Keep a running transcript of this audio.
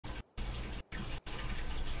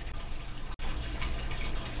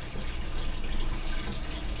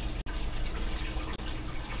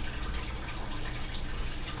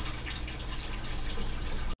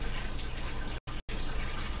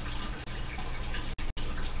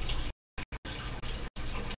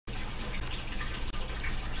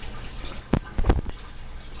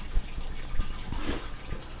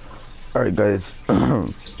Alright guys,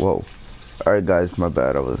 whoa. Alright guys, my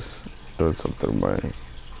bad, I was doing something in my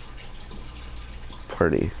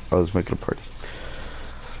party. I was making a party.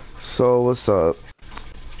 So, what's up?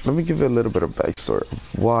 Let me give you a little bit of backstory of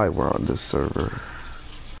why we're on this server.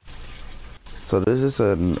 So this is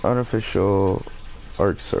an unofficial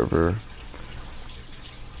ARK server.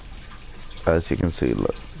 As you can see,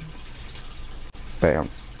 look.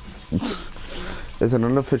 Bam. It's an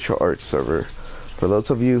unofficial ARK server. For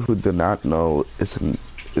those of you who do not know,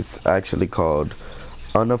 it's actually called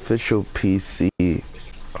Unofficial PC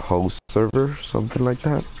Host Server, something like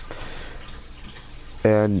that.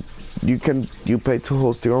 And you pay to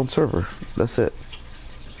host your own server. That's it.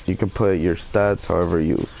 You can put your stats however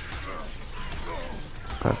you.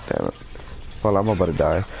 God damn it. Well, I'm about to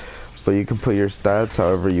die. But you can put your stats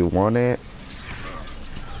however you want it.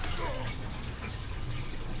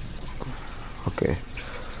 Okay.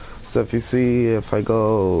 So if you see, if I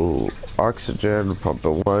go oxygen, pump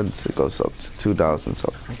it once, it goes up to 2,000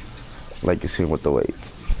 something. Like you see with the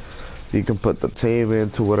weights. You can put the tame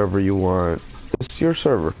into whatever you want. It's your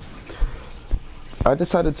server. I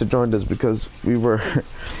decided to join this because we were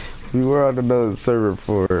on another server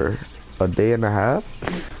for a day and a half.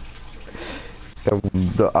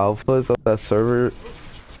 The alphas of that server.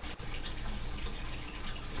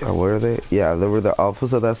 Yeah, where are they? Yeah, they were the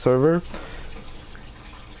alphas of that server.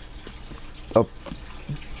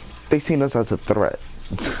 They seen us as a threat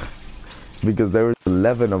because there was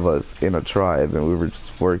 11 of us in a tribe and we were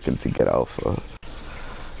just working to get alpha.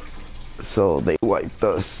 So they wiped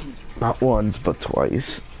us not once but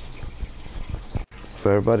twice.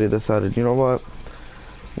 So everybody decided, you know what?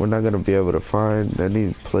 We're not gonna be able to find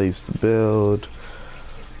any place to build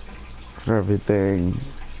and everything.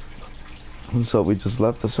 And so we just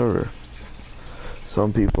left the server.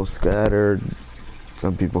 Some people scattered,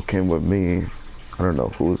 some people came with me. I don't know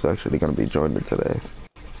who's actually going to be joining today.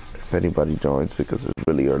 If anybody joins, because it's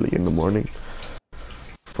really early in the morning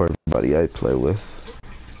for everybody I play with.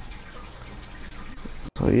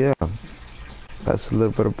 So yeah, that's a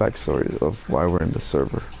little bit of backstory of why we're in the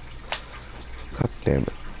server. God damn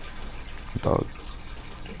it, dog.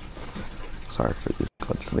 Sorry for just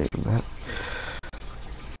constantly that.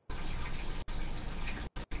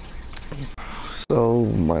 So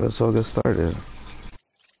might as well get started.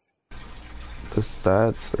 The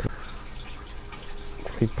stats are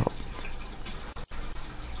pretty pumped.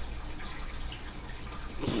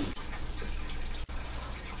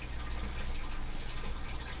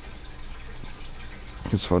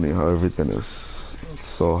 It's funny how everything is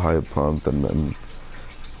so high pumped and then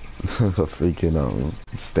the freaking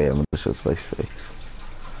stamina is just by 6.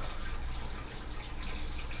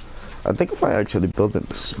 I think if I actually build in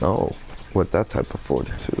the snow with that type of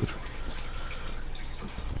fortitude.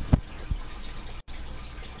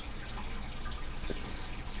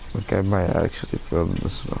 Like I might actually build in the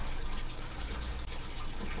snow.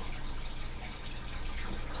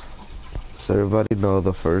 So everybody know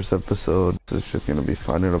the first episode is just gonna be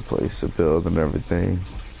finding a place to build and everything.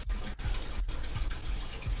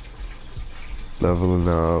 Leveling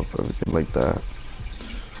up, everything like that.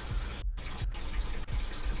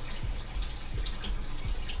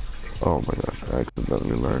 Oh my god, I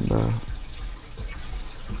accidentally learned that.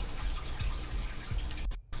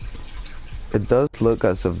 It does look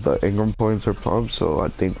as if the Ingram points are pumped, so I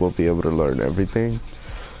think we'll be able to learn everything.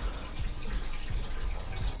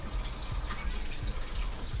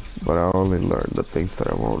 But I only learned the things that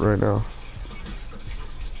I want right now.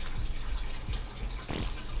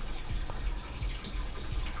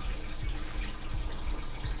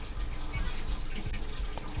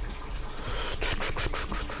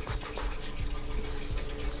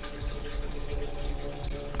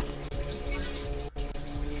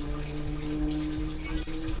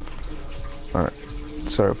 Alright,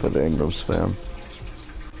 sorry for the Ingram spam.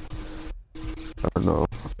 I don't know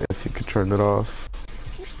if you could turn it off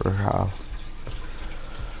or how.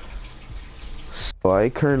 So I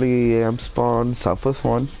currently am spawned Southwest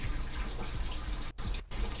 1.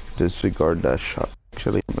 Disregard that shot.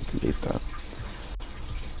 Actually, I'm gonna delete that.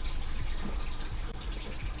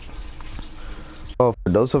 Oh, for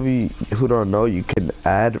those of you who don't know, you can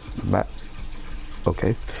add map.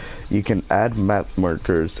 Okay, you can add map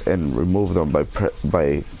markers and remove them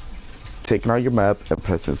by taking out your map and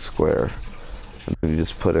pressing square, and then you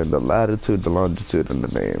just put in the latitude, the longitude, and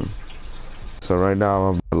the name. So right now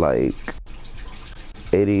I'm like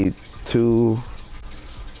 82,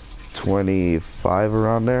 25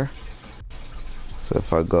 around there. So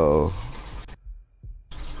if I go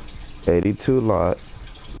 82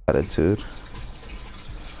 latitude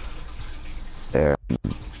and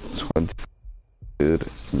 20 dude,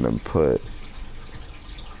 and then put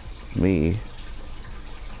me,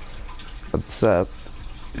 accept,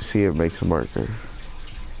 see it makes a marker.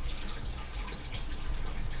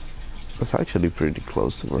 That's actually pretty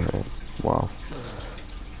close to where I am. Wow.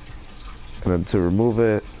 And then to remove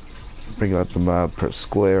it, bring out the map, press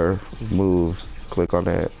square, remove, click on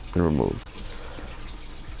it, and remove.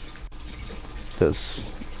 Just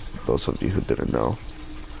those of you who didn't know.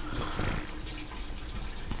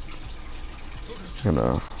 Just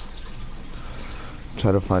gonna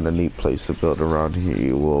try to find a neat place to build around here.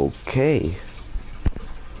 You okay?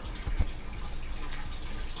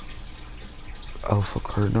 Alpha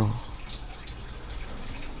Cardinal.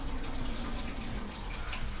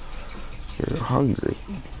 You're hungry.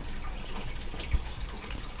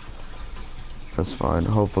 That's fine.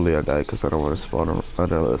 Hopefully I die because I don't want to spawn. I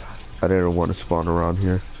didn't want to spawn around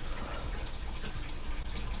here.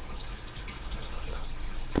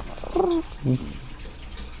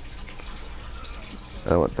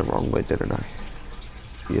 I went the wrong way, didn't I?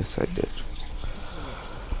 Yes, I did.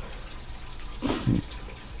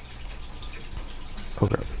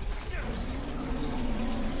 Okay.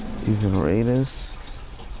 Even Reynes.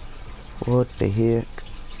 What the heck?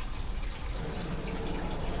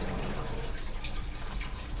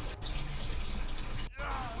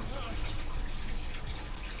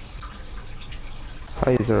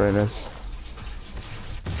 Hi, Uranus.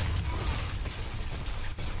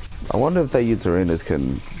 I wonder if that Uranus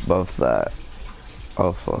can buff that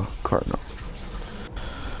Alpha Cardinal.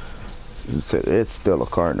 Since it's still a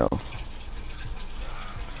Cardinal.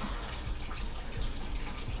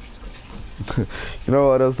 You know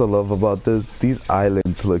what else I love about this? These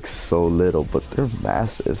islands look so little, but they're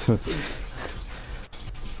massive.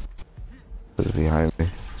 What's behind me?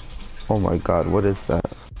 Oh my god, what is that?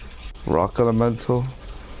 Rock elemental?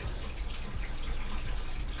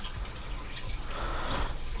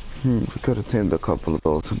 We could have tamed a couple of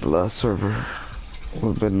those in the last server. Would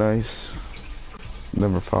have been nice.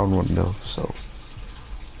 Never found one though, so.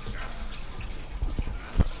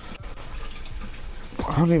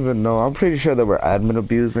 I don't even know. I'm pretty sure that we're admin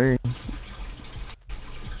abusing.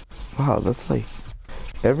 Wow, that's like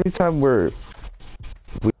every time we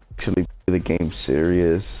actually play the game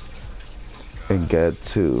serious and get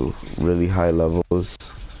to really high levels.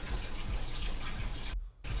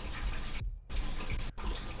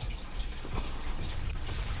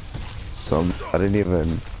 I didn't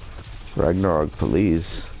even Ragnarok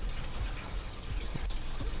police.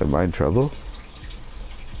 Am I in trouble?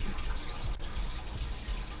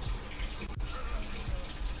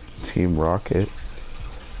 Team Rocket.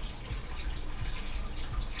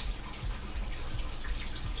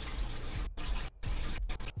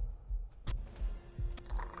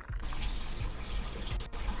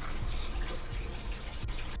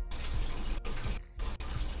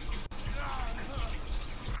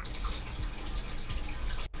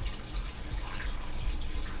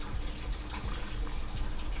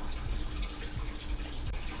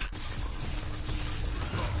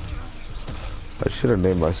 I should have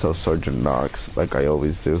named myself Sergeant Knox, like I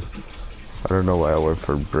always do. I don't know why I went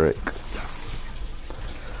for Brick.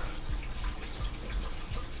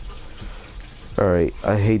 Alright,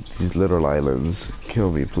 I hate these little islands.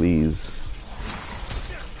 Kill me, please.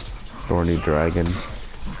 Thorny Dragon.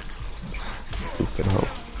 Stupid hoe.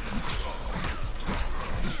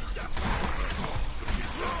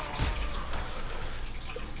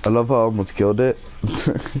 I love how I almost killed it.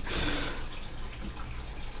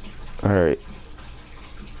 Alright.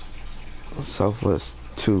 Southwest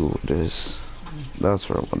 2 it is. That's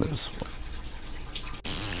where I wanted to spawn.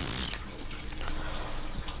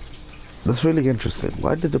 That's really interesting.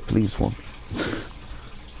 Why did the police want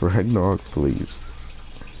Ragnarok police?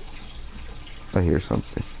 I hear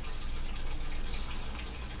something.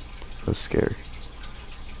 That's scary.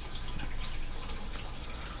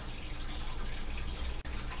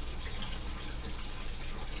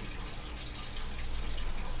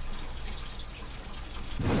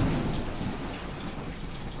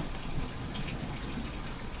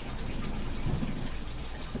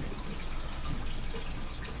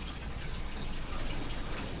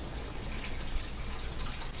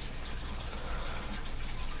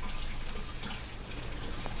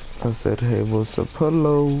 I said, hey, what's up?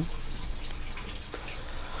 Hello.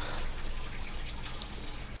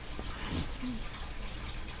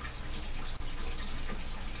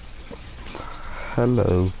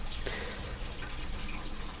 Hello.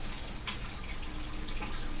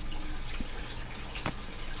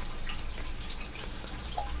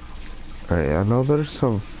 Alright, I know there's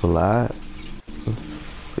some flat.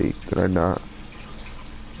 Wait, did I not?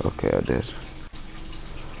 Okay, I did.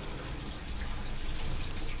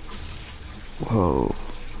 Oh.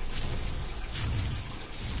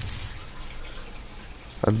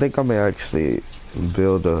 I think I may actually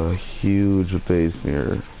build a huge base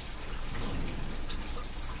near.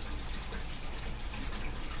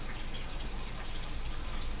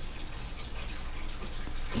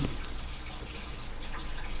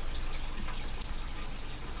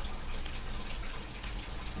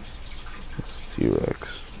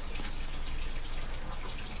 T-Rex.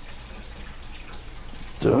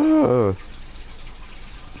 Duh.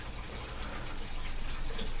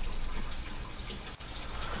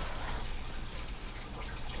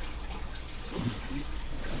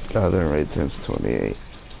 Gathering rate times 28.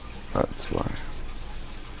 That's why.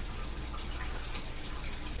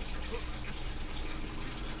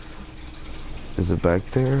 Is it back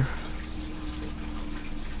there?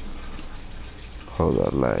 Hold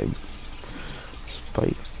on, lag.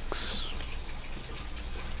 Spikes.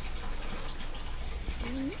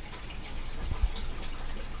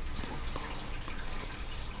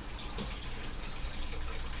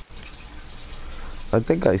 I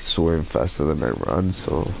think I swim faster than I run,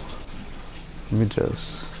 so let me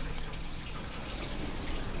just.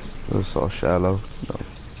 It's all shallow. No.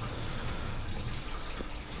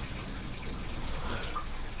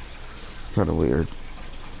 Kind of weird.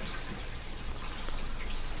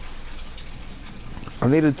 I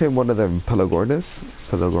need to tame one of them Pelagornis.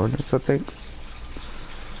 Pelagornis, I think.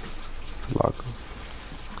 Lock.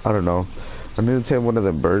 I don't know. I need to tame one of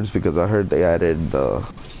them birds because I heard they added the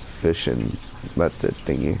fishing method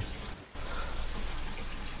thingy.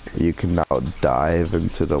 You can now dive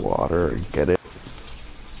into the water and get it.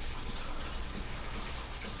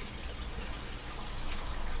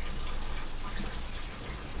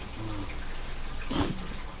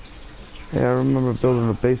 Yeah, I remember building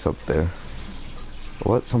a base up there.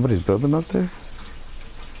 What? Somebody's building up there?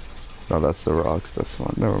 No, that's the rocks. That's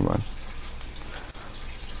one. Never mind.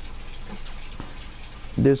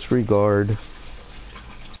 Disregard.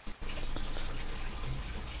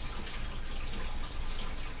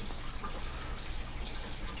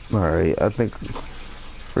 Alright, I think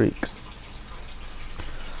freak.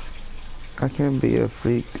 I can be a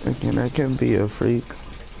freak. I can be a freak.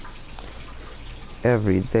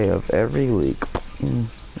 Every day of every week.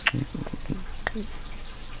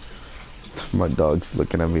 My dog's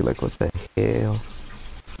looking at me like, what the hell?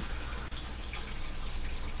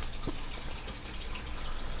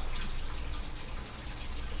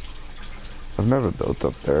 I've never built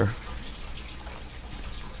up there.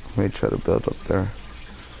 I may try to build up there.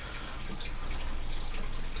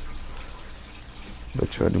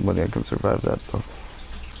 Bet you anybody I can survive that though.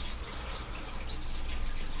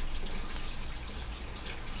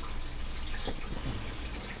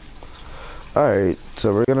 Alright,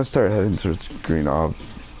 so we're gonna start heading to Green Ob.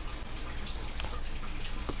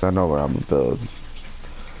 Cause I know where I'm gonna build.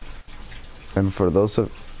 And for those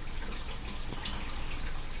of...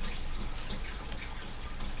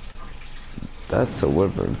 That's a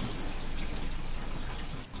wyvern.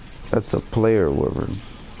 That's a player wyvern.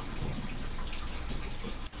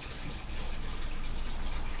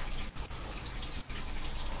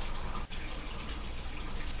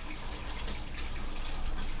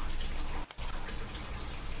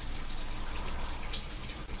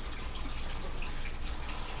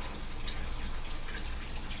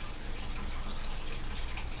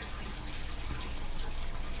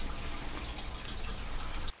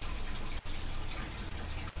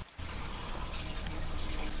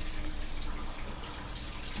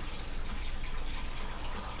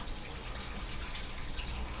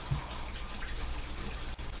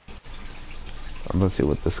 I'm gonna see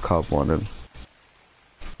what this cop wanted.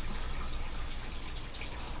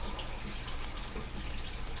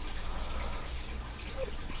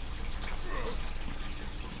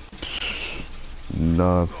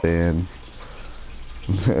 Nothing.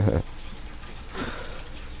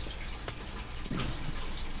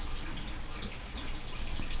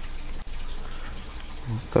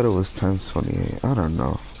 Thought it was times 28. I don't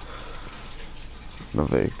know. Not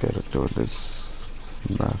very good at doing this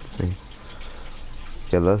math thing.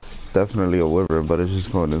 Yeah, that's definitely a wyvern, but it's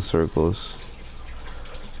just going in circles.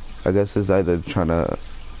 I guess it's either trying to...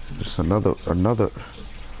 Just another...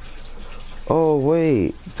 Oh,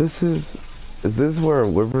 wait. This is... Is this where a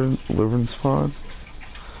wyvern spawn?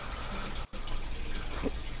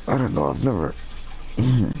 I don't know. I've never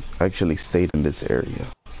actually stayed in this area.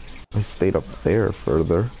 I stayed up there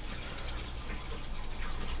further.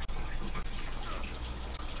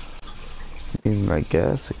 I mean, I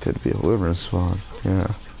guess it could be a wyvern spawn.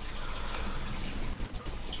 Yeah.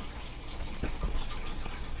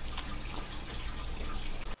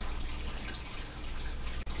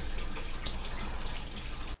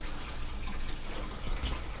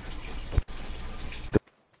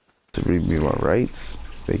 to read me my rights,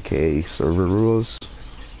 aka server rules.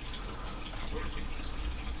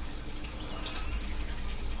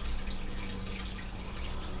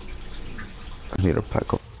 I need a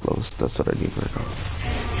pack of blows. That's what I need right now.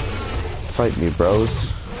 Fight me,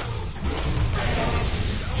 bros.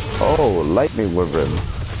 Oh, lightning wyvern.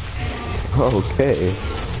 Okay.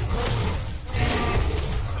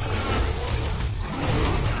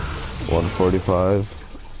 145.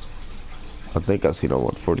 I think I seen a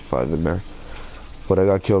 145 in there. But I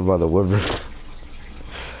got killed by the wyvern.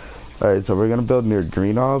 Alright, so we're gonna build near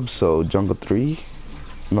green ob, so jungle 3.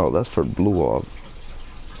 No, that's for blue ob.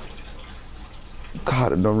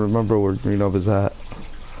 God, I don't remember where green ob is at.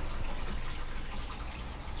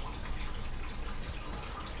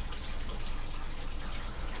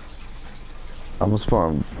 I'm gonna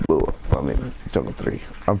spawn blue, I mean, jungle 3.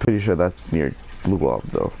 I'm pretty sure that's near blue ob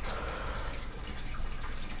though.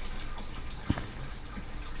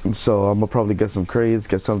 So I'm gonna probably get some crates,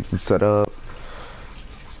 get something set up,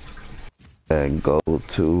 and go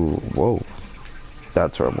to, whoa,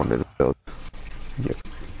 that's where I wanted to build. Yeah,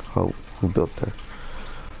 oh, who built there?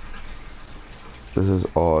 This is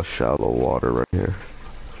all shallow water right here.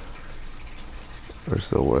 Where's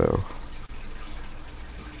the whale?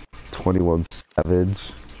 21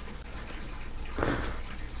 Savage.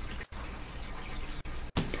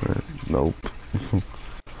 Nope.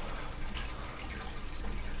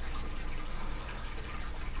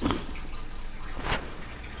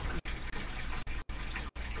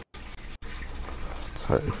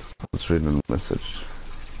 Sorry, I was reading a message.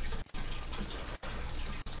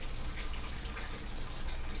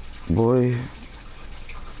 Boy.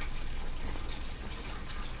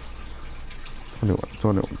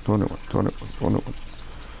 21.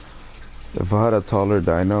 If I had a taller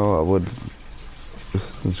dino, I would...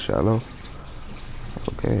 This is shallow?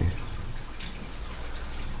 Okay.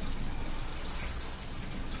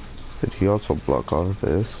 Did he also block all of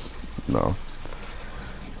this? No.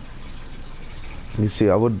 You see,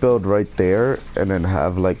 I would build right there and then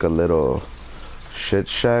have like a little shit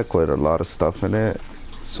shack with a lot of stuff in it.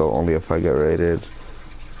 So only if I get raided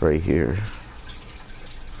right here.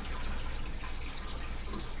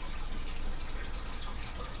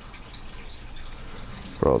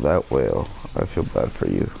 Bro, that whale, I feel bad for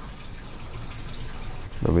you.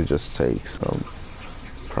 Let me just take some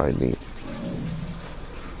pride meat.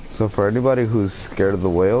 So for anybody who's scared of the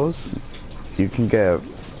whales, you can get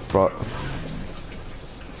oh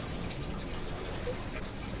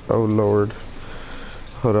lord.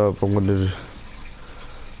 Hold up, I wanted to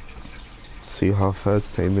see how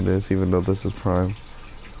fast taming is, even though this is prime.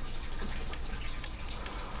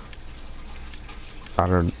 I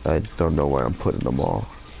don't know why I'm putting them all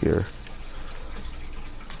here.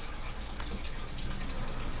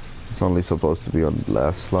 It's only supposed to be on the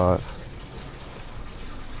last slot.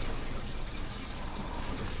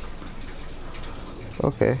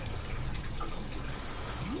 Okay.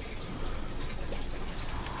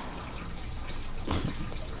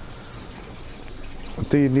 I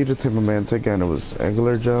think you needed to tame a mantic and it was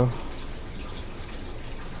angular gel.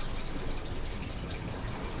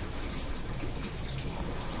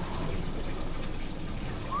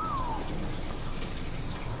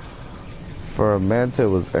 For a manta, it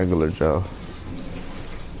was angular gel.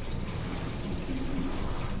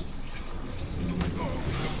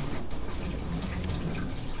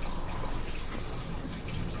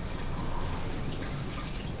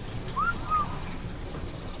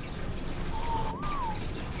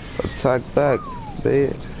 Attack back,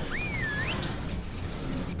 bitch.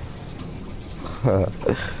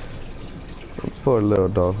 Poor little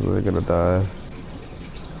dolphins, they're gonna die.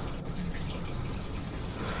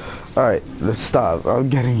 Alright, let's stop. I'm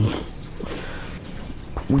getting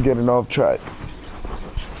off track.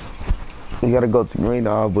 We gotta go to green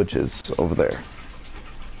ob, which is over there.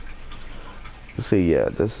 See, yeah,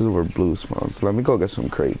 this is where blue spawns. Let me go get some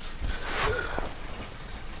crates.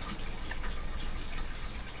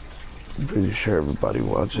 I'm pretty sure everybody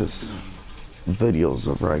watches videos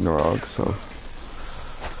of Ragnarok, so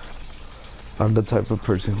I'm the type of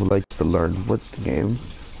person who likes to learn with the game.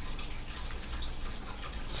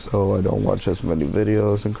 So I don't watch as many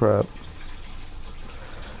videos and crap.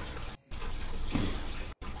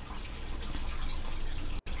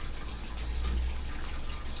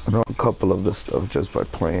 I know a couple of this stuff just by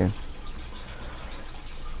playing.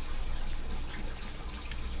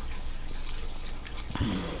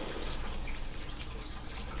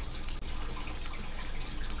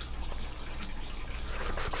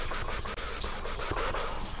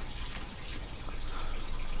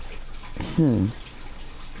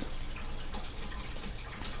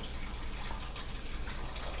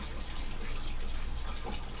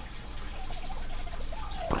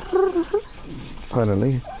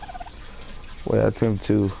 Finally. Wait, at team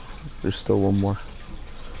 2. There's still one more.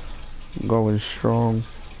 Going strong.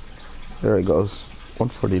 There it goes.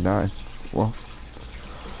 149. Well.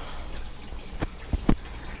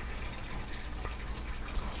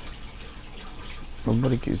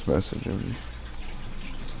 Nobody keeps messaging me.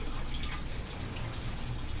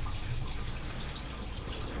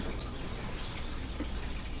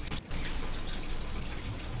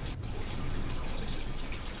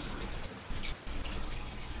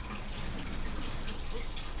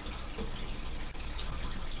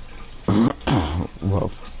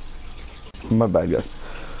 Well, my bad, guys.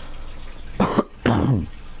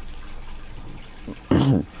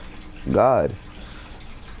 God,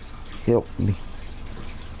 help me.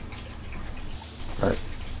 Alright.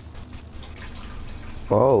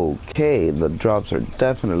 Okay, the drops are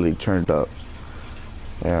definitely turned up.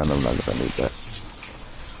 And I'm not gonna need that.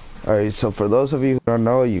 Alright, so for those of you who don't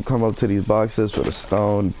know, you come up to these boxes with a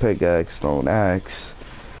stone pickaxe, stone axe,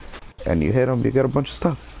 and you hit them, you get a bunch of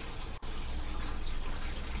stuff.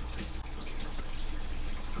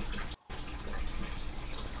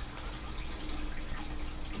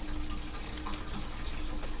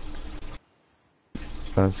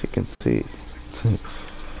 As you can see.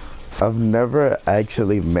 I've never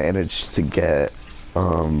actually managed to get,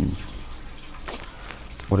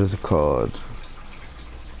 what is it called?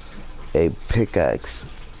 A pickaxe,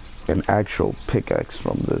 an actual pickaxe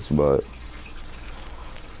from this, but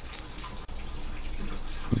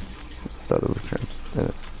thought it was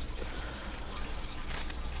trans.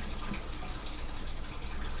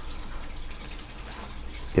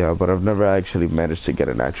 Yeah, but I've never actually managed to get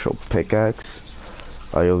an actual pickaxe.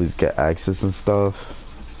 I always get axes and stuff.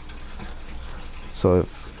 So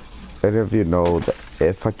if any of you know that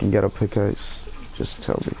if I can get a pickaxe, just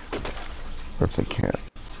tell me. Or if I can't.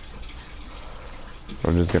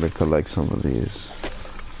 I'm just gonna collect some of these.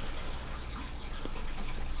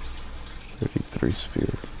 33 spear.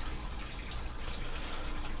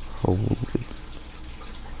 Holy.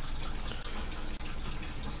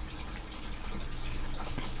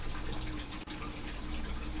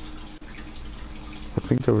 I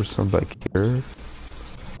think there was some back here.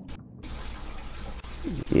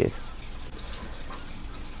 Yeah.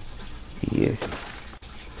 Yeah.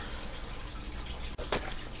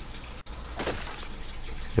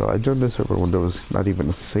 Yo, I joined this server when there was not even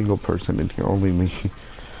a single person in here, only me.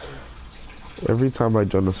 Every time I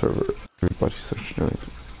join the server, everybody starts joining.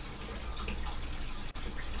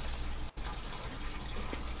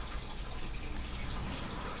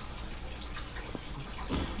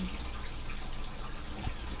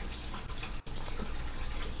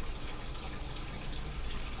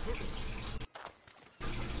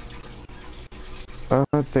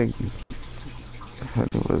 I think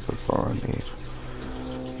anyways, that's all I need.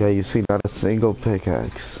 Yeah, you see, not a single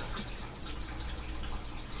pickaxe.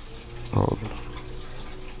 Oh,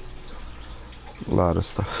 a lot of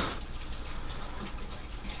stuff.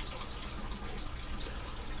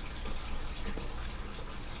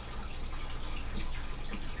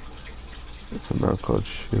 It's a narco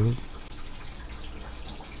shield.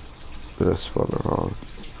 Did I spell it wrong?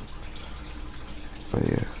 But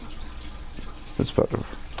yeah, it's better.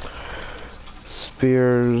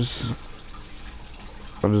 Spears.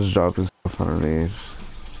 I'm just dropping stuff underneath.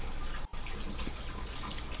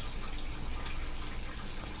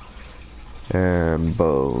 And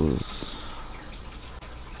bows.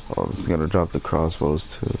 Oh, this is gonna drop the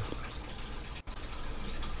crossbows too.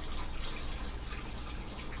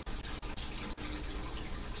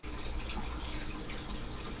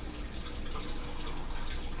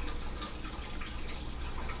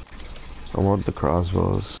 I want the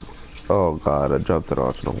crossbows. Oh god, I dropped it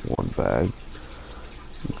off in one bag.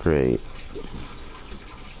 Great.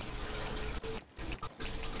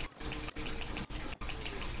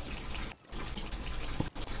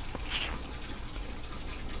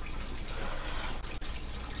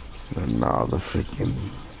 And now the freaking...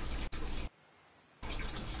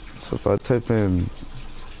 So if I type in...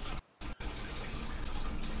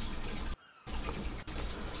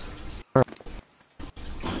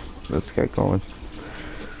 Let's get going.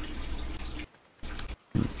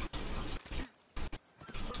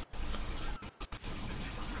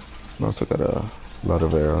 I also got a lot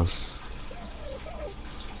of arrows.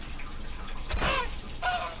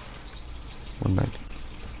 190.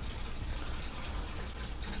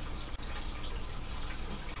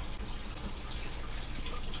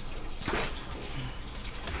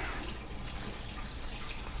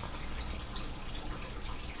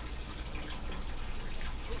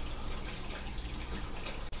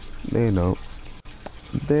 They know.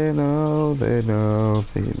 They know, they know,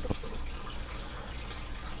 they know.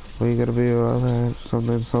 We gotta be all that,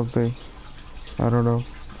 something, something. I don't know.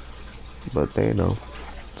 But they know.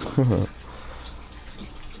 The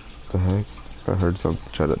heck? I heard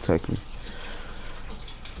something try to attack me.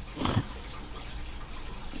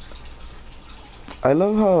 I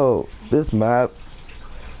love how this map,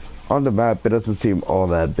 on the map, it doesn't seem all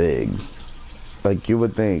that big. Like you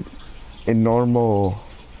would think, in normal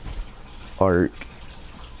art,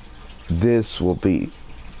 this will be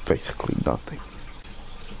basically nothing.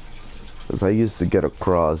 Because I used to get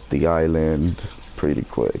across the island pretty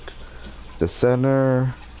quick. The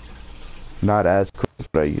center, not as quick,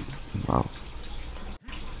 but wow.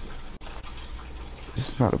 This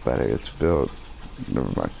is not a bad area to build. Never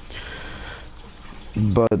mind.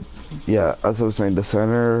 But yeah, as I was saying, the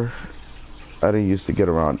center, I didn't used to get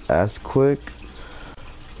around as quick.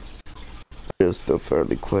 It was still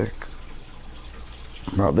fairly quick.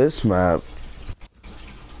 Now this map,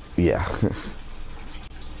 yeah,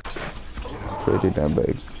 pretty damn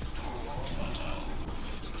big.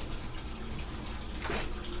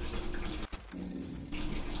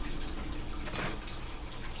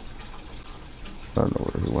 I don't know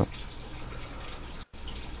where he went.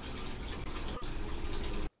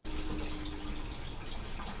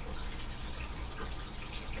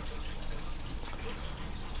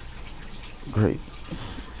 Great.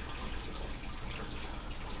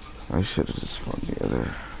 I should have just spawned the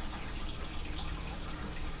other.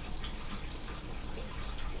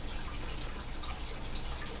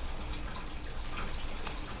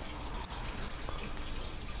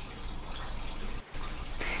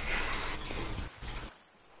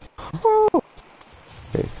 Oh.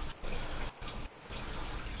 Okay.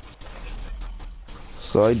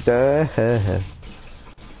 So I died.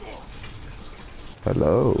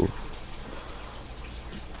 Hello.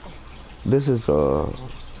 This is a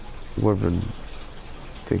weapon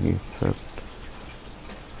thingy.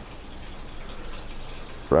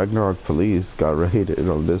 Ragnarok police got raided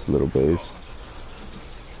on this little base.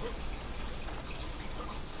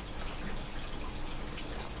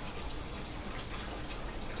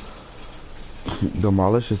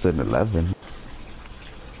 Demolish is an 11.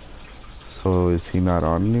 So is he not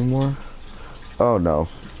on anymore? Oh no.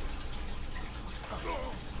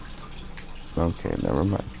 Okay, never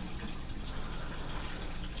mind.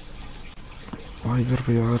 Why you gotta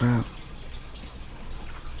be all that?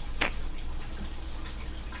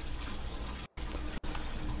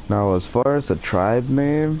 Now, as far as the tribe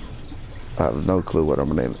name, I have no clue what I'm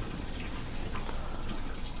gonna name it.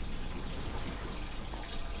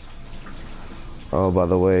 Oh, by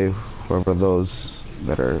the way, whoever those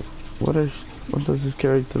that are, what does this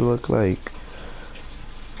character look like?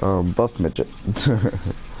 Buff midget.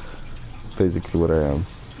 Basically what I am.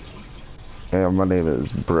 And my name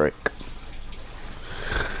is Brick.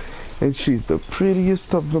 And she's the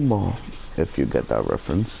prettiest of them all, if you get that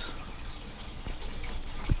reference.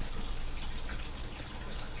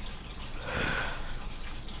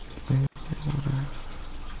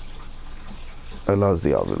 I lost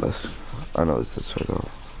the obelisk. I know it's this way though.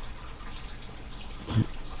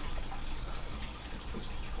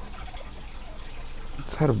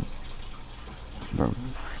 It's had a... No.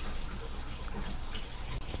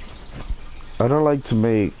 I don't like to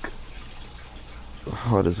make...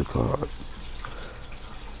 What is it called?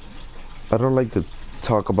 I don't like to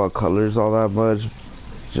talk about colors all that much,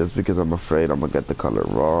 just because I'm afraid I'm gonna get the color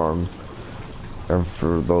wrong. And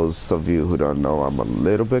for those of you who don't know, I'm a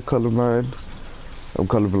little bit colorblind. I'm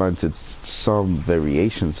colorblind to some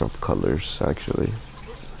variations of colors, actually.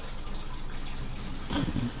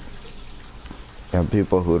 And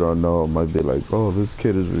people who don't know might be like, oh, this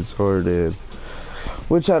kid is retarded.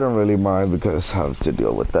 Which I don't really mind because I have to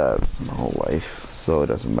deal with that my whole life. So it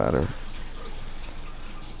doesn't matter. It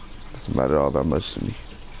doesn't matter all that much to me.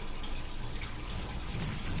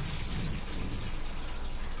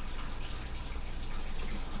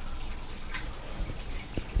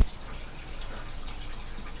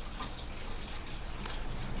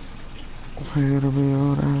 It'll be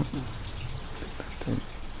alright.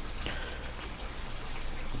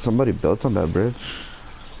 Somebody built on that bridge?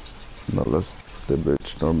 No, that's the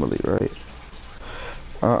bridge normally, right?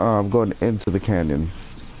 I'm going into the canyon.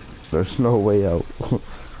 There's no way out.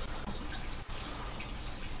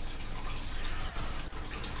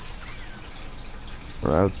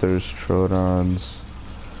 Raptors, Trodons.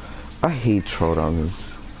 I hate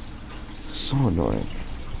Trodons. So annoying.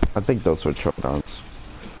 I think those were Trodons.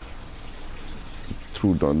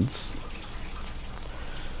 Trudons.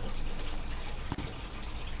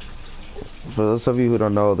 For those of you who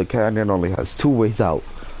don't know, the canyon only has two ways out.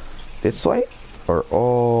 This way, or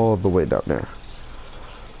all the way down there.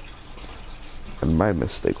 And my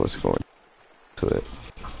mistake was going to it.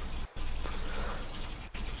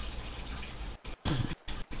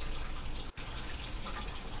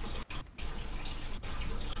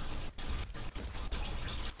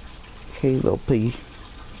 Hey, little piggy.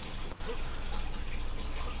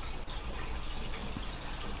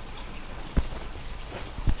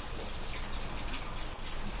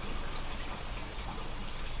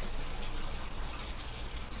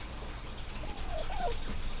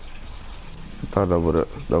 I thought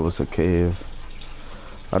that was a cave.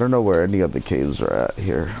 I don't know where any of the caves are at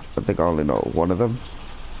here. I think I only know one of them.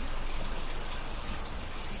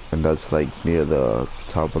 And that's like near the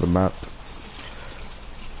top of the map.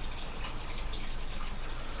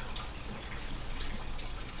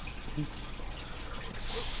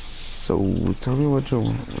 So tell me what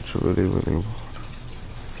you really want.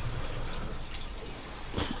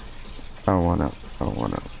 I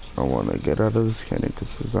wanna get out of this canyon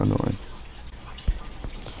because it's annoying.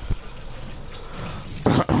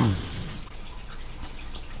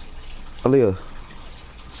 Aaliyah,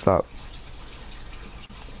 stop.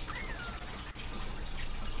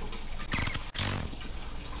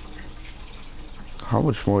 How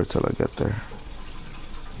much more till I get there?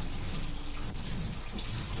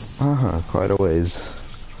 Quite a ways.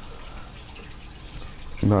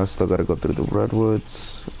 No, I still gotta go through the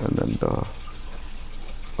redwoods and then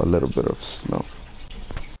a little bit of snow.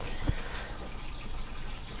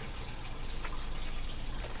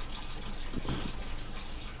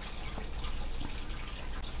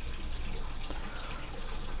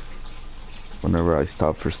 Whenever I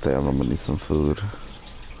stop for stay, I'm gonna need some food.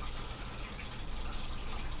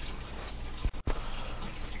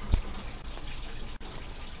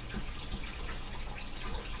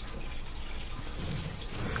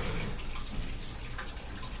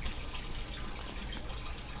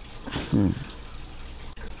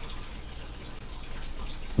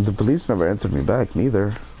 The police never answered me back,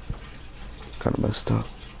 neither. Kind of messed up.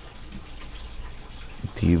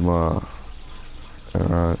 Dima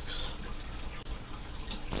Rocks.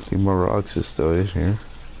 Dima Rocks is still in here.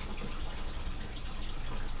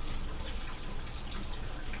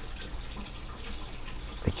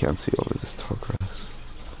 I can't see over this tall grass.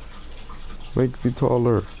 Make me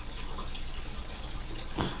taller.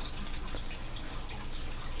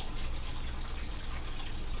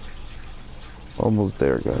 Almost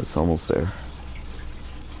there, guys. Almost there.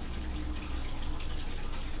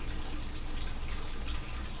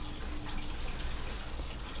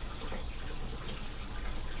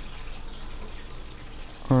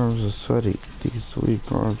 Arms are sweaty. These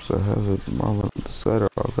weak arms are heavy. Mama on the sweater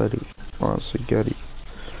already. Want spaghetti.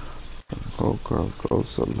 Go girl goes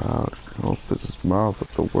so loud. He opens his mouth, but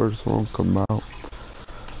the words won't come out.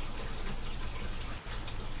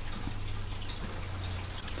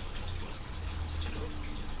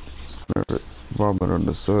 Nervous. Vomit on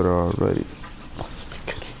the soda already.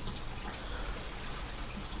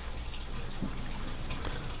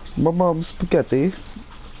 My mom's spaghetti.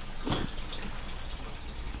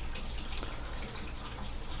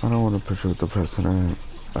 I don't want to picture with the president.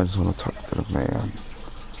 I just want to talk to the man.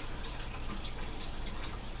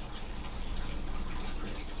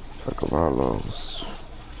 Talk about those.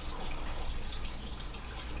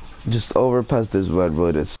 Just over past this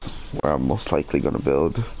redwood is where I'm most likely gonna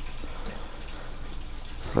build.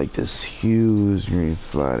 Like this huge green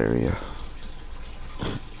flat area.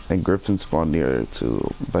 And griffins spawn near it too,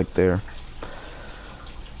 back there.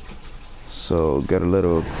 So get a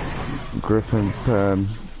little griffin pen.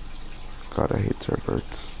 God, I hate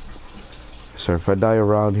turbobirds. So if I die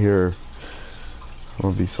around here, I'm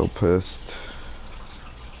gonna be so pissed.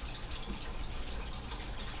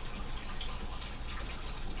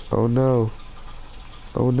 Oh no.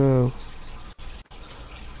 Oh no.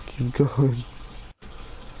 Keep going.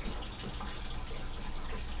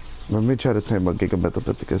 Let me try to tame a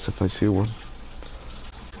Gigamethopithecus if I see one.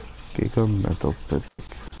 Gigamethopithecus.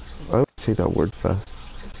 I always say that word fast.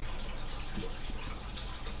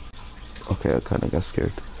 Okay, I kinda got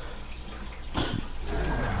scared.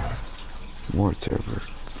 More terror.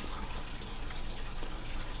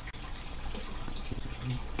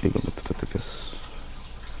 Gigamethopithecus.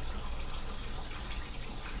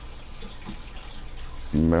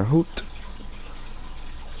 Mahout.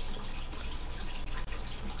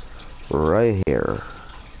 Right here.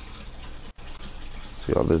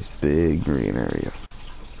 See all this big green area.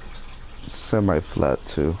 Semi-flat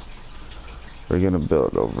too. We're gonna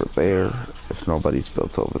build over there if nobody's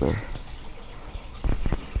built over there.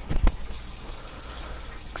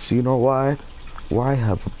 So you know why? Why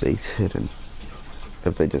have a base hidden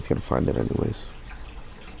if they just gonna find it anyways?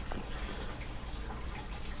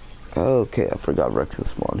 Okay, I forgot Rex is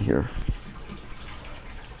spawn here.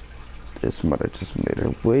 This might have just made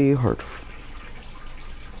it way harder.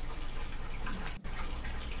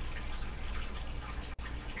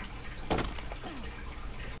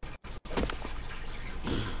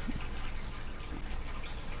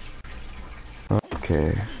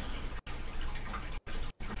 Okay.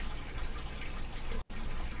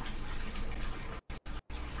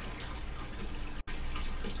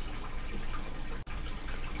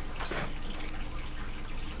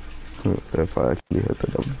 If I actually hit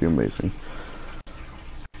that would be amazing.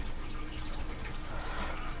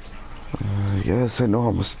 Yes, I know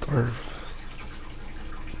I'm a starve.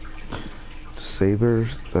 Saber?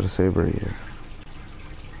 Is that a saber? Yeah.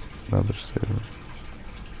 Another saber.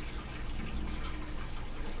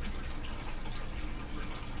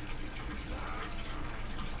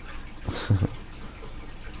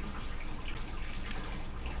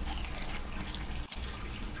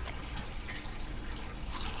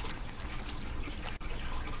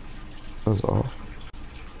 That's all.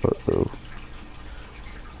 Uh-oh.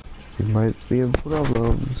 We might be in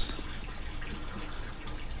problems.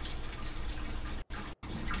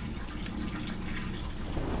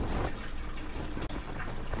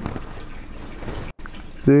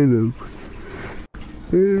 They know.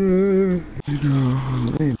 They know. They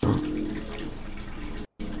know. They know.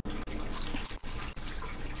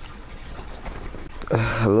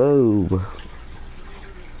 Hello.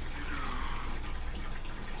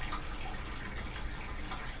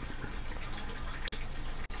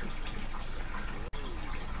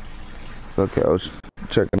 Okay, I was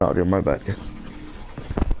checking out here. My bad, guys.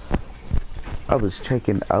 I was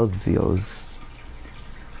checking out Zeos.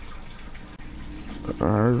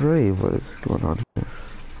 Alright, what is going on here?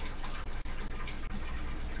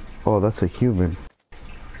 Oh, that's a human.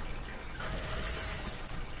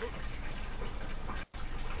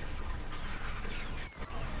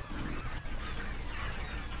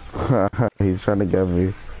 He's trying to get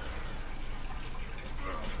me.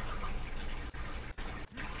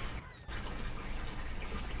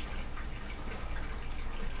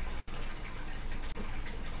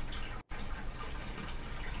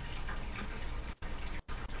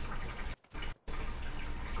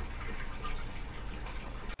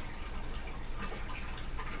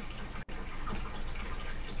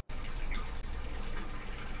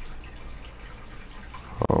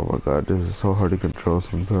 Oh my god, this is so hard to control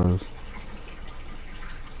sometimes.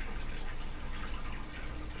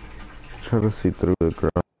 Trying to see through the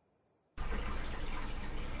ground.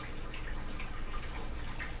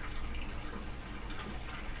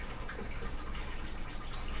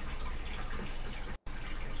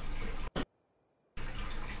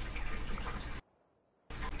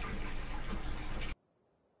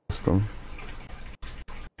 System.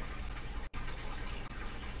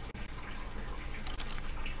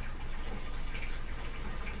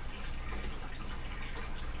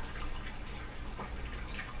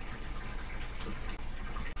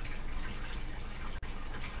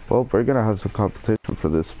 Well, we're gonna have some competition for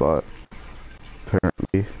this spot,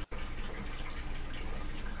 apparently.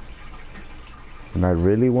 And I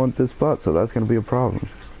really want this spot, so that's gonna be a problem.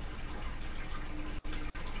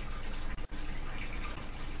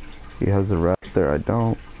 He has a raptor, I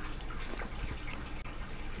don't.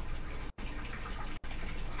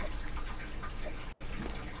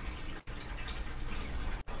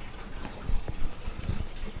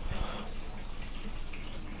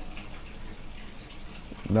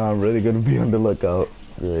 No, I'm really gonna be on the lookout.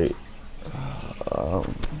 Great.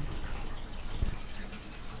 Um,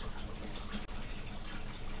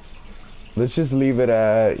 let's just leave it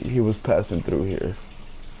at he was passing through here.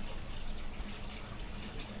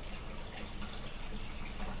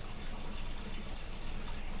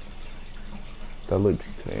 That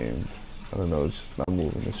looks tamed. I don't know, it's just not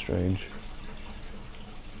moving. It's strange.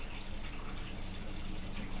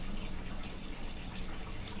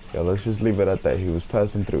 Yeah, let's just leave it at that. He was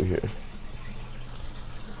passing through here.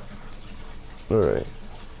 Alright.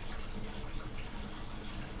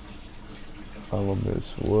 Follow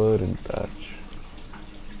this wood and thatch.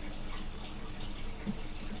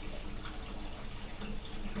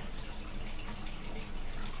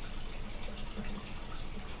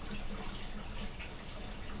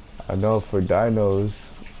 I know for dinos,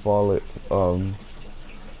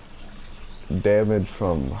 damage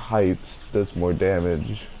from heights does more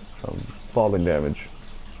damage, falling damage.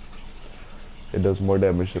 It does more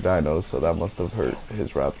damage to dinos, so that must have hurt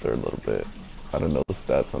his raptor a little bit. I don't know the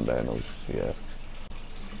stats on dinos yet.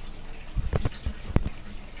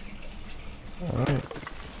 Alright.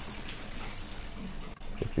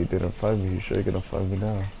 If he didn't find me, he's sure gonna find me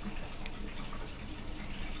now.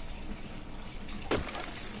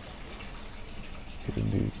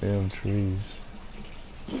 Damn trees.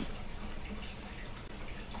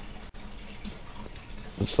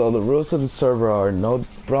 So the rules of the server are no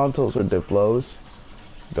Brontos or Diplos.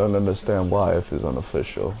 Don't understand why if it's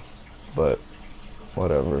unofficial, but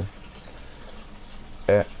whatever.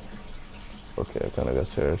 And, okay, I kind of got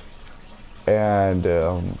scared. And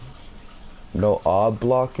no odd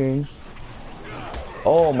blocking.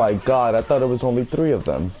 Oh my god, I thought it was only 3 of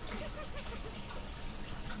them.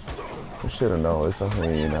 I should have known, it's a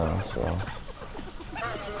hyena, so.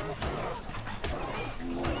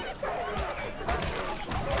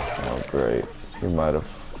 Oh great, you might have.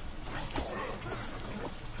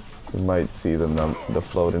 You might see the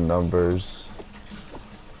floating numbers.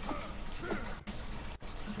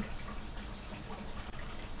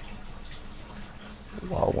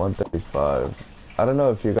 Wow, 135. I don't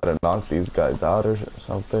know if you gotta knock these guys out or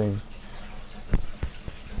something.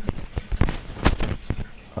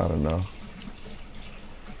 I don't know.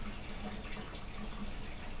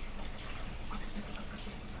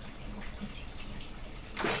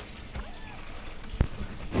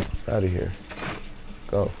 Out of here.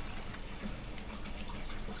 Go.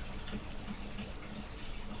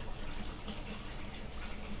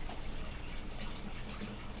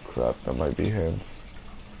 Crap, that might be him.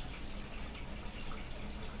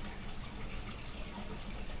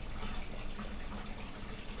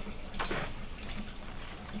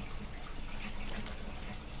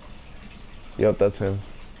 Yep, that's him.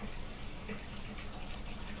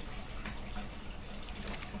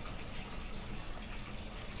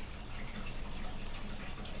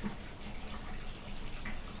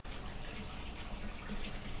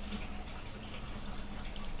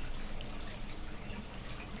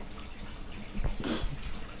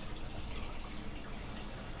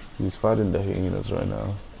 He's fighting the hyenas right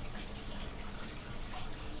now.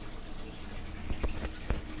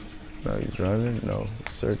 No, he's running? No,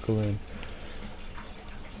 he's circling.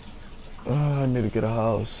 Oh, I need to get a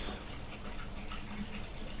house.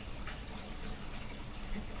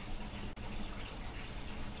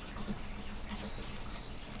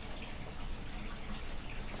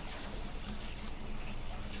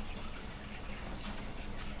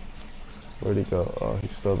 Where'd he go? Oh,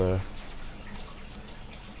 he's still there.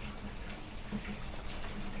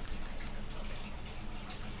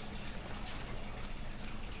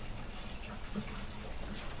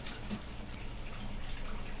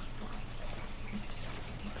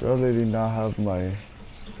 Probably did not have my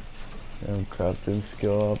crafting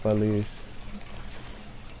skill up at least.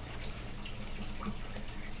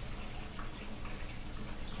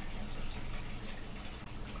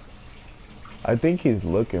 I think he's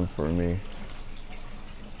looking for me.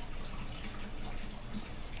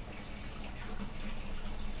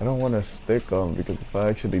 I don't want to stick him because if I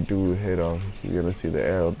actually do hit him, you're gonna see the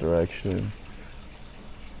arrow direction.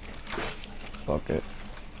 Fuck it.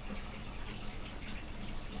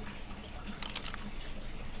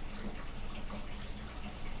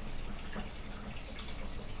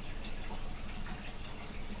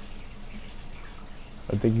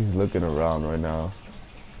 I think he's looking around right now.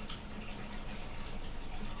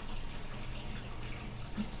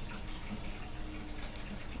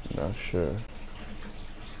 Not sure.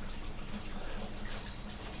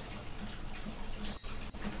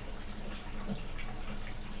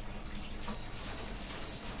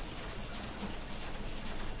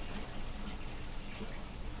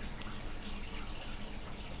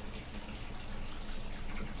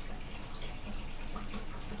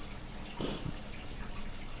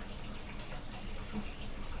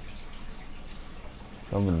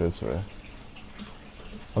 Coming this way.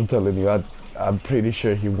 I'm telling you, I'm pretty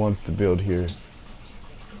sure he wants to build here.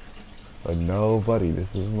 But nobody,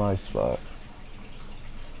 this is my spot.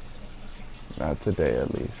 Not today,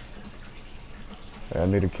 at least. I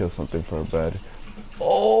need to kill something for a bed.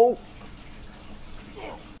 Oh!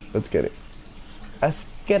 Let's get it. Let's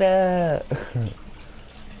get it!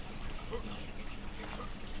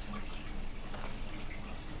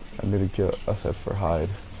 I need to kill a set for hide.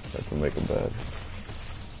 I can make a bed.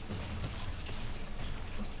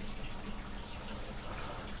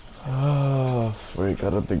 Oh, freak,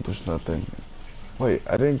 I don't think there's nothing. Wait,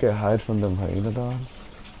 I didn't get hide from them hyenodons?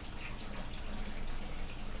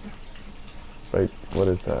 Right, what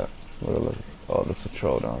is that? Oh, that's a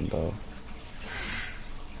Troodon, though.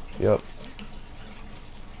 Yep.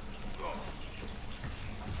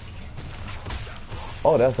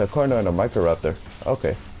 Oh, that's a Carno and a Microraptor.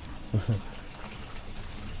 Okay.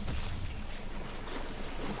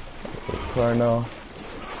 Carno.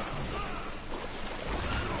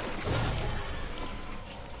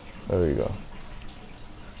 There we go.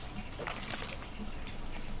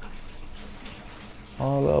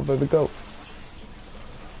 Oh, little baby, go.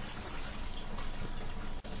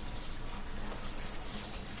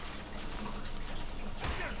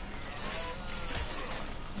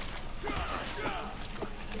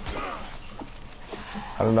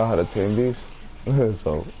 I don't know how to tame these,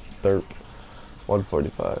 so they're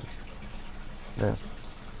 145. Yeah.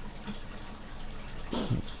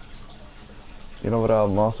 You know what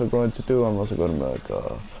I'm also going to do? I'm also going to make,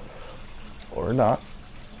 or not.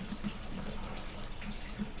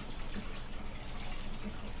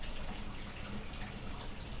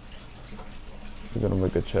 I'm gonna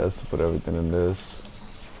make a chest to put everything in this.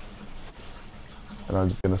 And I'm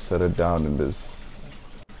just gonna set it down in this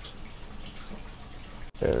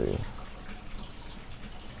area.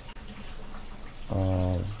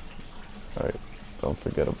 Alright, don't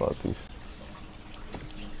forget about these.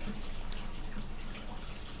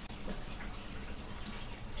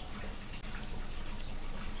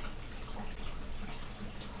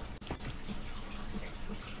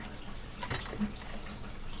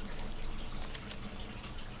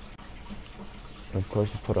 And of course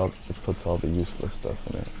it puts all the useless stuff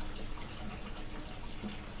in it.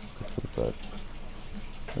 But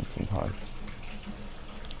and some hide.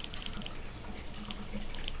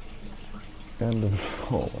 And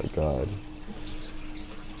oh my god.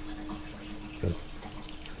 Good.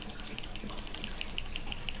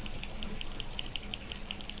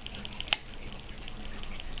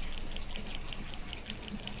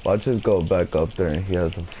 Watch us go back up there and he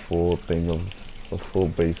has a full thing of a full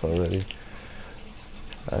base already.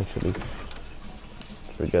 Actually,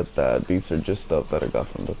 forget that. These are just stuff that I got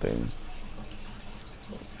from the thing.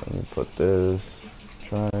 Let me put this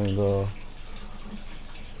triangle.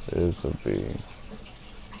 This will be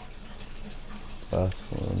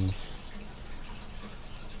last ones.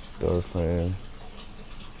 Door frame.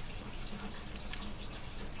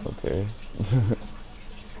 Okay.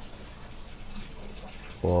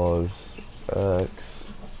 Walls X.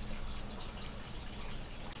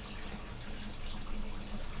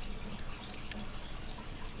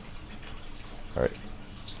 Alright.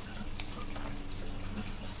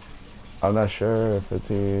 I'm not sure if it's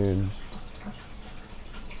in...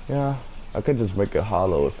 Yeah, I could just make it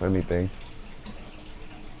hollow if anything.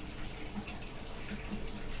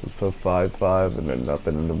 Just put 5, 5 and then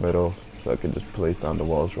nothing in the middle. So I can just place down the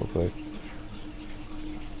walls real quick.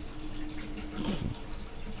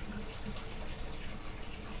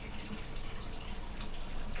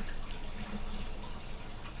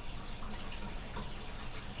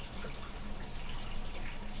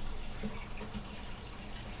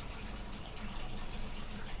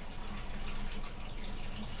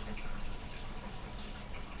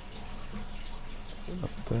 Up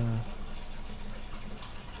there.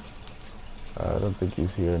 I don't think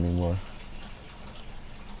he's here anymore.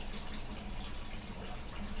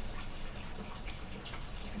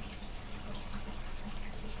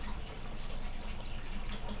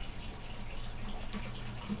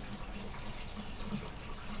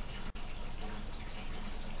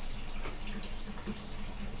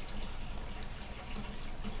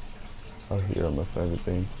 Oh, here on my favorite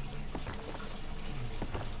thing.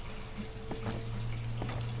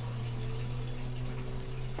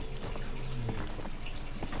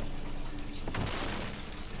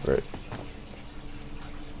 Right.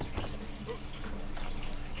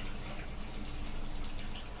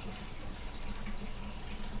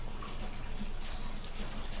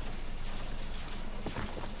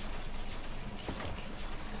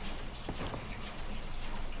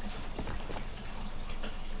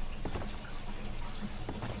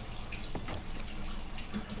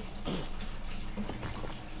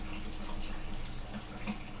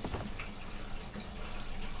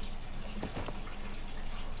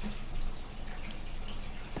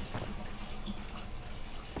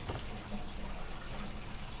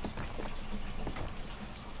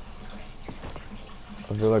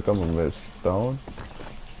 I feel like I'm gonna miss stone.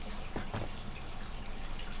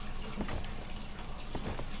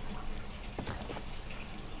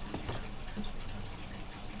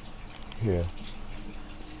 Here.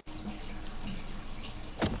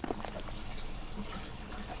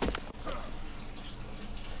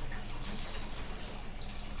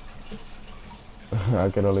 I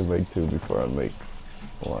can only make 2 before I make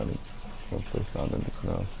 1. Can't place down anything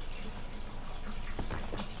else.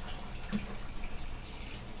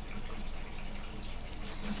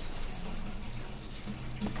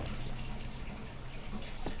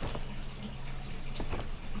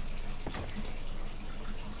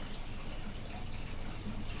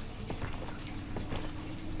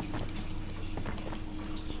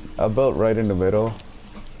 I built right in the middle,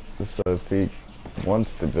 just so if he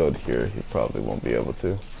wants to build here, he probably won't be able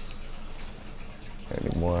to.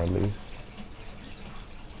 Anymore, at least.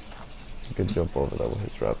 He could jump over that with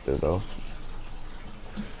his raptor, though.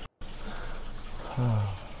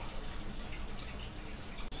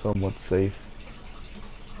 Somewhat safe.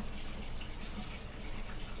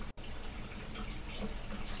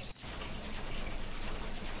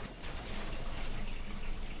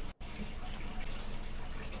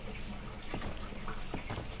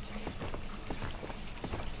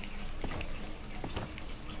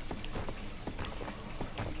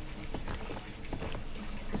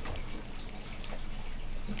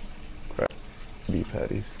 Beef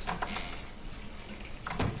patties.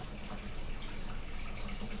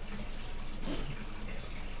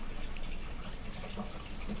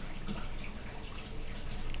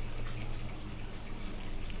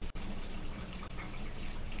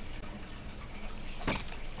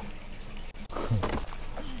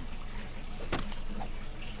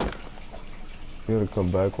 You gotta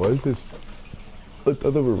come back. Why is this? I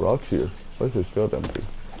thought there were rocks here. Why is this field empty?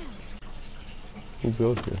 Who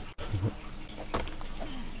built here?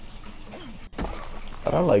 I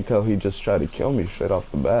don't like how he just tried to kill me straight off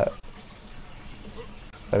the bat.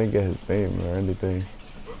 I didn't get his name or anything.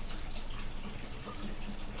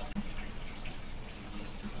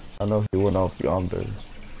 I know he went off yonder.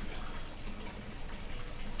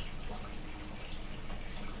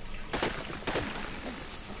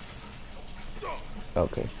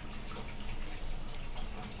 Okay.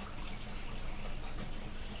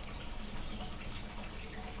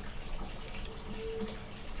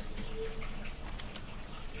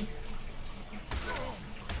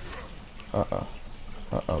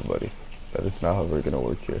 Buddy. That is not how we're gonna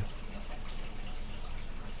work here.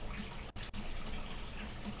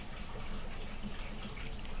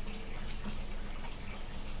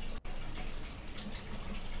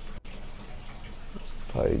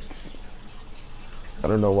 Pikes. I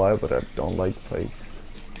don't know why, but I don't like pikes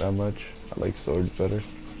that much. I like swords better.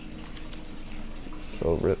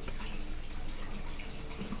 So rip.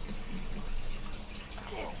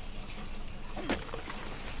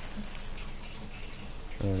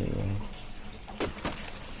 There you go.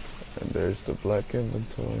 And there's the black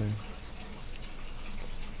inventory.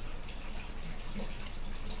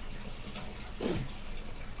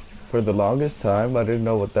 For the longest time, I didn't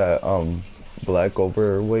know what that black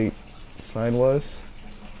overweight sign was.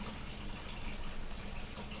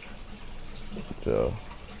 So,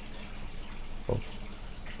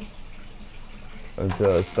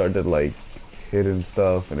 until I started like hitting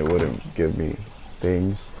stuff and it wouldn't give me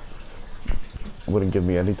things. Wouldn't give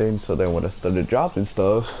me anything, so then when I started dropping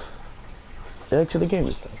stuff, it actually gave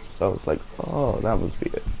me stuff. So I was like, oh, that must be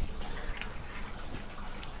it.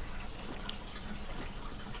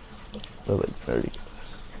 So like 30.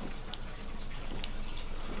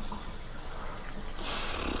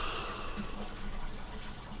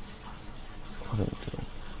 What am I doing?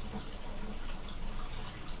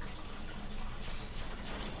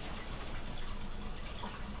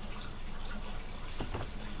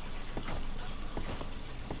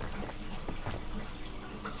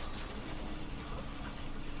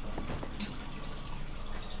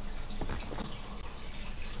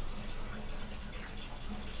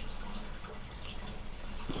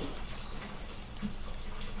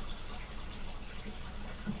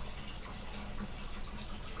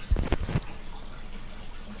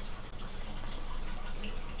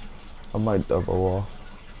 I might double wall.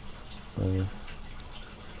 Maybe.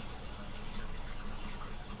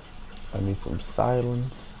 I need some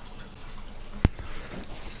silence.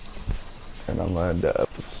 And I'm gonna end the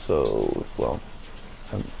episode. Well,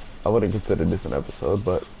 I wouldn't consider this an episode,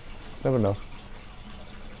 but never know.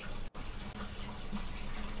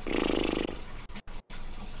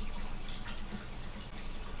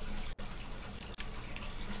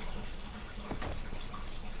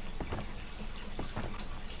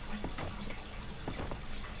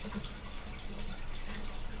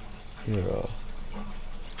 Here,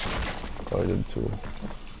 garden tool.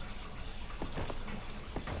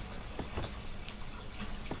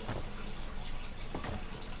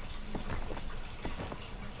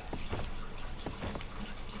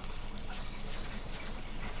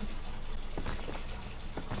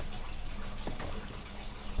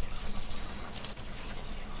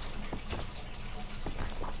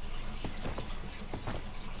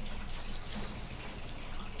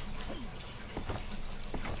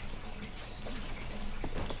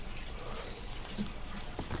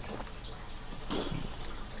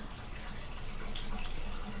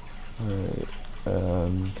 Alright,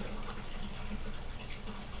 and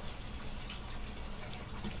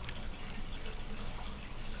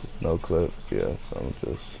No clip. Yeah, so I'm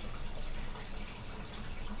just.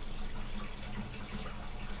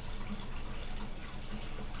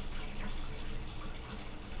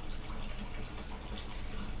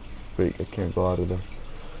 Wait, I can't go out of there.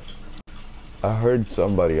 I heard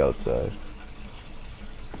somebody outside.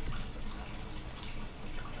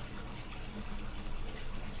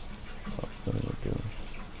 Oh, what am I doing?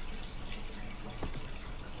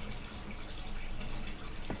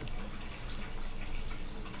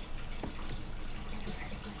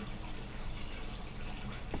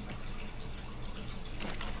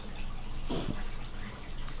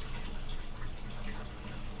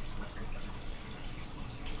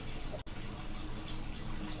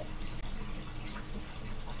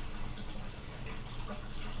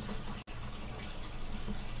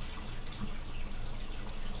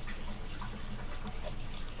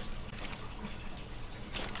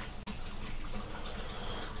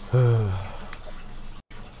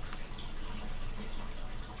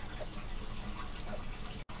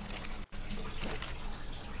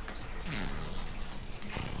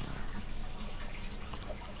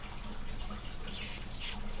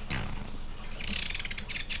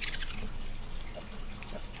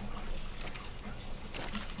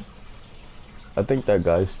 I think that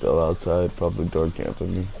guy's still outside, probably door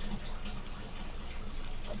camping me.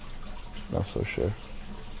 Not so sure.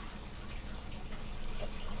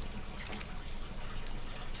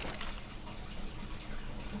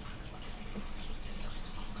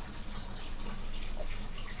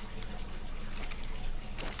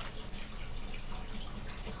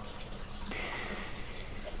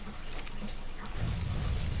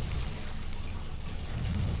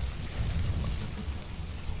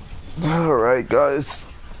 Alright, guys.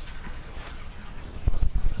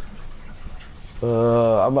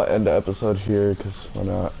 I might end the episode here, because why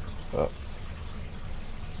not?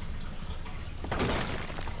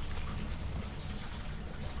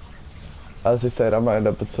 As I said, I might end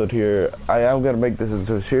the episode here. I am going to make this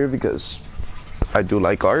into a series because I do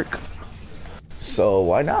like Ark. So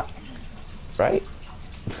why not? Right?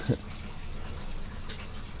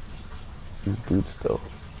 These boots though.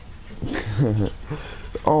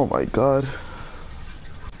 Oh my god.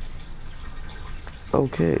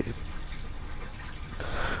 Okay.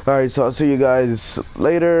 Alright, so I'll see you guys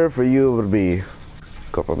later. For you, it would be a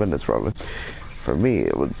couple of minutes probably. For me,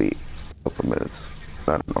 it would be a couple of minutes.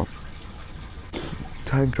 I don't know.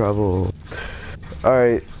 Time travel.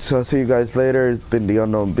 Alright, so I'll see you guys later. It's been the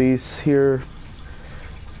Unknown Beast here.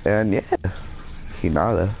 And yeah,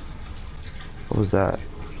 Hinata. What was that?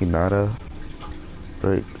 Hinata?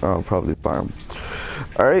 Right, oh, probably farm.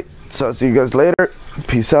 Alright, so I'll see you guys later.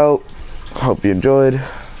 Peace out. Hope you enjoyed.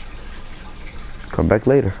 Come back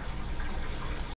later.